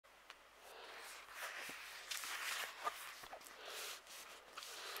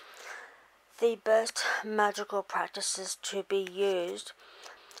The best magical practices to be used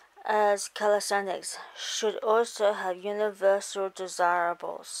as calisthenics should also have universal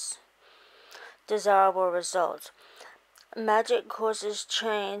desirable results. Magic causes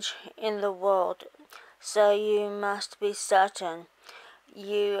change in the world, so you must be certain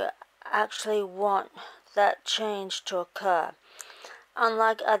you actually want that change to occur.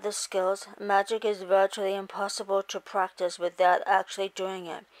 Unlike other skills, magic is virtually impossible to practice without actually doing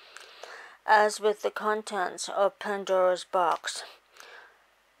it. As with the contents of Pandora's box,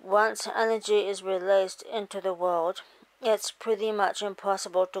 once energy is released into the world, it's pretty much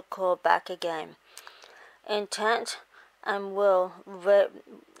impossible to call back again. Intent and will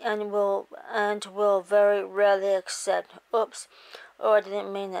very rarely accept "oops" or "I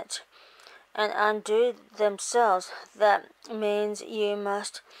didn't mean it" and undo themselves. That means you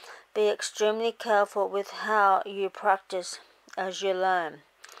must be extremely careful with how you practice as you learn.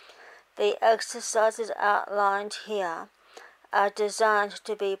 The exercises outlined here are designed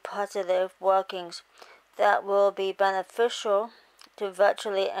to be positive workings that will be beneficial to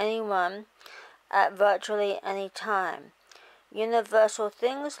virtually anyone at virtually any time. Universal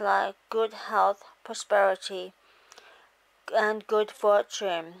things like good health, prosperity, and good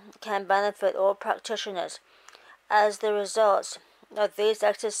fortune can benefit all practitioners, as the results of these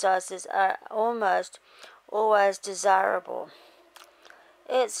exercises are almost always desirable.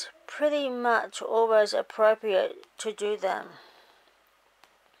 It's pretty much always appropriate to do them.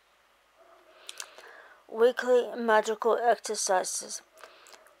 Weekly magical exercises.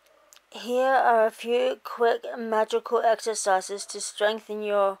 Here are a few quick magical exercises to strengthen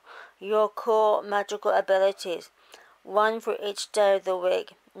your core magical abilities, one for each day of the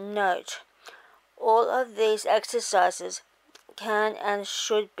week. Note, all of these exercises can and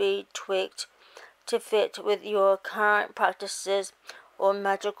should be tweaked to fit with your current practices or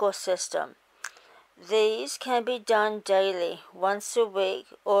magical system. These can be done daily, once a week,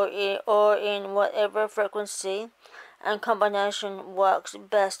 or in whatever frequency and combination works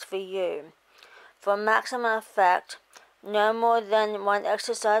best for you. For maximum effect, no more than one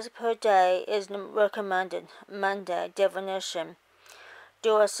exercise per day is recommended. Monday, divination.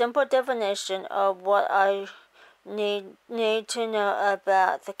 Do a simple divination of what I need to know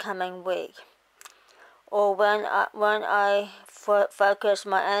about the coming week, or when I focus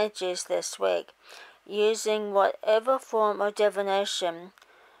my energies this week, using whatever form of divination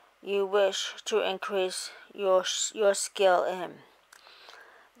you wish to increase your skill in.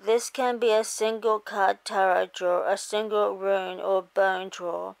 This can be a single card tarot draw, a single rune or bone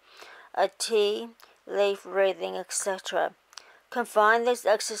draw, a tea leaf reading, etc. Confine this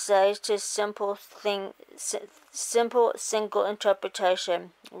exercise to simple single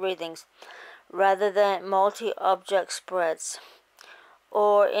interpretation readings, rather than multi-object spreads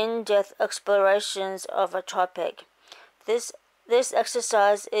or in-depth explorations of a topic. This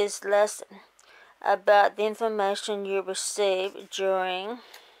exercise is less about the information you receive during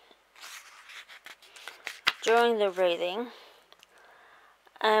the reading,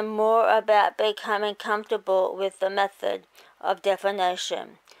 and more about becoming comfortable with the method of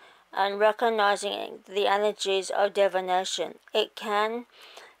divination and recognizing the energies of divination. It can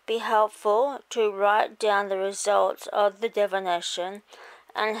be helpful to write down the results of the divination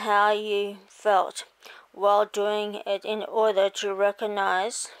and how you felt while doing it in order to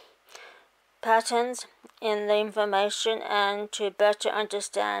recognize patterns in the information and to better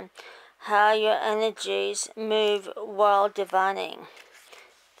understand how your energies move while divining.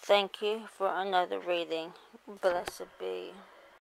 Thank you for another reading. Blessed be.